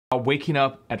Waking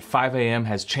up at 5 a.m.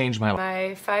 has changed my life.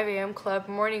 My 5 a.m. club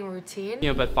morning routine. Waking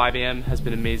up at 5 a.m. has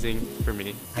been amazing for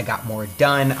me. I got more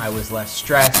done, I was less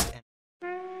stressed.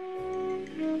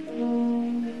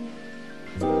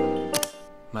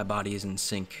 My body is in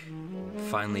sync,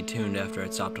 finely tuned after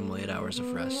its optimal 8 hours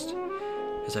of rest.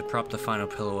 As I prop the final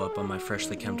pillow up on my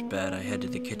freshly kempt bed, I head to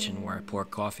the kitchen where I pour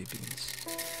coffee beans.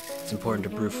 It's important to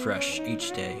brew fresh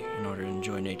each day in order to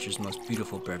enjoy nature's most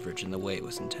beautiful beverage in the way it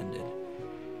was intended.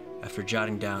 After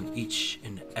jotting down each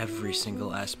and every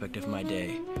single aspect of my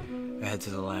day, I head to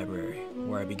the library,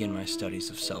 where I begin my studies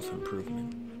of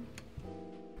self-improvement.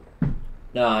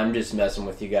 No, I'm just messing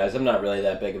with you guys. I'm not really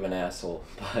that big of an asshole.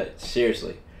 But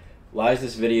seriously, why is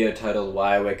this video titled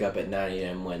Why I Wake Up at 9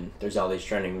 a.m. when there's all these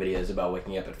trending videos about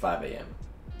waking up at 5 a.m.?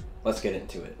 Let's get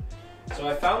into it. So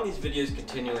I found these videos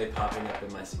continually popping up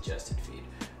in my suggested feed.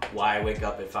 Why I wake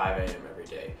up at 5 a.m. every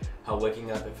day. How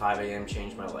waking up at 5 a.m.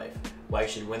 changed my life. Why I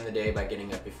should win the day by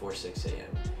getting up before 6 a.m.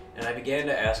 And I began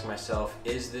to ask myself,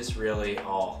 is this really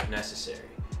all necessary?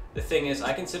 The thing is,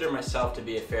 I consider myself to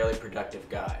be a fairly productive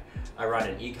guy. I run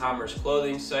an e-commerce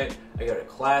clothing site, I go to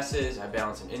classes, I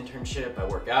balance an internship, I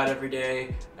work out every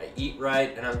day, I eat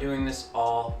right, and I'm doing this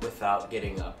all without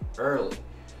getting up early.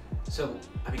 So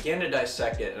I began to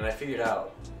dissect it and I figured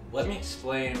out, let me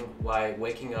explain why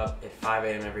waking up at 5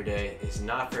 a.m. every day is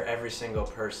not for every single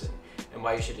person, and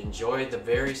why you should enjoy the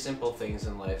very simple things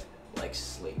in life, like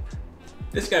sleep.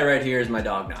 This guy right here is my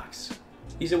dog Knox.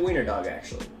 He's a wiener dog,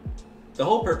 actually. The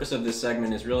whole purpose of this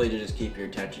segment is really to just keep your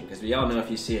attention, because we all know if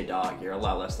you see a dog, you're a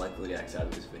lot less likely to exit out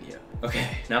of this video.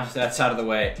 Okay, now that's out of the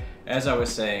way, as I was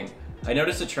saying, I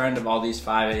noticed a trend of all these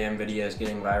 5 a.m. videos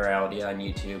getting virality on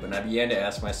YouTube, and I began to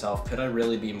ask myself, could I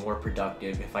really be more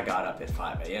productive if I got up at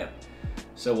 5 a.m.?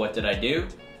 So what did I do?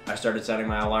 I started setting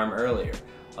my alarm earlier.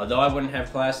 Although I wouldn't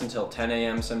have class until 10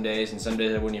 a.m. some days, and some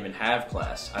days I wouldn't even have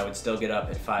class, I would still get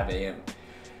up at 5 a.m.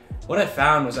 What I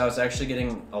found was I was actually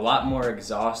getting a lot more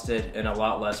exhausted and a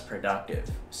lot less productive.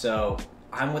 So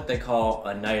I'm what they call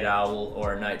a night owl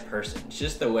or a night person. It's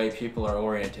just the way people are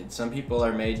oriented. Some people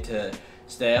are made to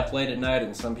stay up late at night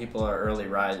and some people are early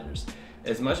risers.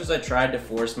 As much as I tried to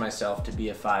force myself to be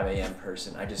a 5 a.m.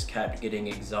 person, I just kept getting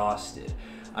exhausted.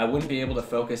 I wouldn't be able to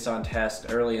focus on tasks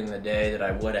early in the day that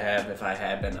I would have if I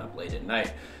had been up late at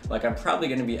night. Like, I'm probably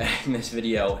going to be editing this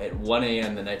video at 1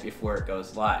 a.m. the night before it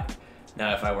goes live.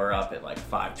 Now, if I were up at like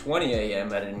 5:20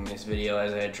 a.m. editing this video,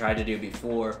 as I had tried to do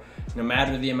before, no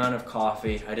matter the amount of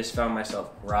coffee, I just found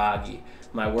myself groggy.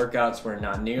 My workouts were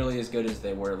not nearly as good as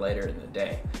they were later in the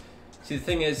day. See, the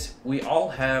thing is, we all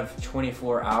have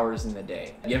 24 hours in the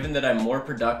day. Given that I'm more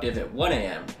productive at 1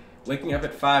 a.m., waking up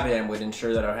at 5 a.m. would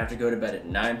ensure that I would have to go to bed at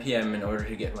 9 p.m. in order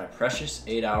to get my precious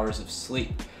 8 hours of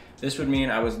sleep. This would mean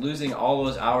I was losing all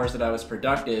those hours that I was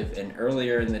productive, and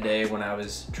earlier in the day when I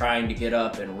was trying to get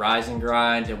up and rise and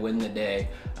grind to win the day,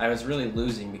 I was really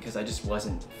losing because I just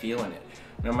wasn't feeling it.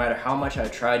 No matter how much I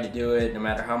tried to do it, no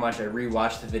matter how much I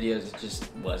rewatched the videos, it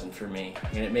just wasn't for me.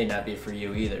 And it may not be for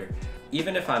you either.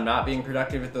 Even if I'm not being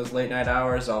productive at those late night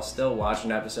hours, I'll still watch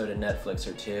an episode of Netflix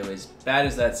or two. As bad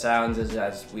as that sounds,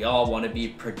 as we all want to be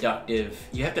productive,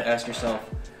 you have to ask yourself,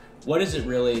 what is it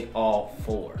really all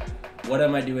for? What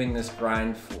am I doing this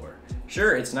grind for?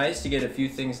 Sure, it's nice to get a few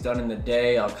things done in the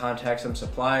day. I'll contact some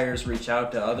suppliers, reach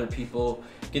out to other people,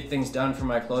 get things done for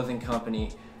my clothing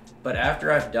company. But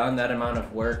after I've done that amount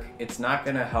of work, it's not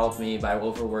gonna help me by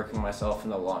overworking myself in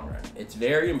the long run. It's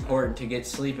very important to get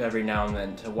sleep every now and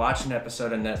then, to watch an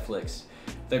episode of Netflix.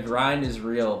 The grind is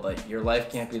real, but your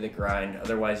life can't be the grind,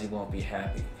 otherwise you won't be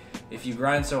happy. If you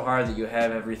grind so hard that you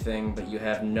have everything, but you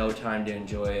have no time to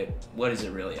enjoy it, what is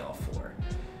it really all for?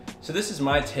 So this is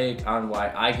my take on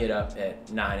why I get up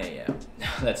at 9 a.m.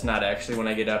 That's not actually when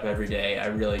I get up every day. I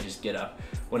really just get up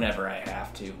whenever I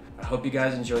have to. I hope you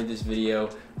guys enjoyed this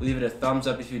video. Leave it a thumbs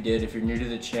up if you did. If you're new to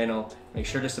the channel, make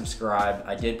sure to subscribe.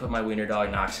 I did put my wiener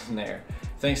dog Knox in there.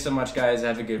 Thanks so much, guys.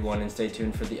 Have a good one, and stay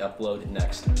tuned for the upload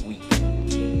next week.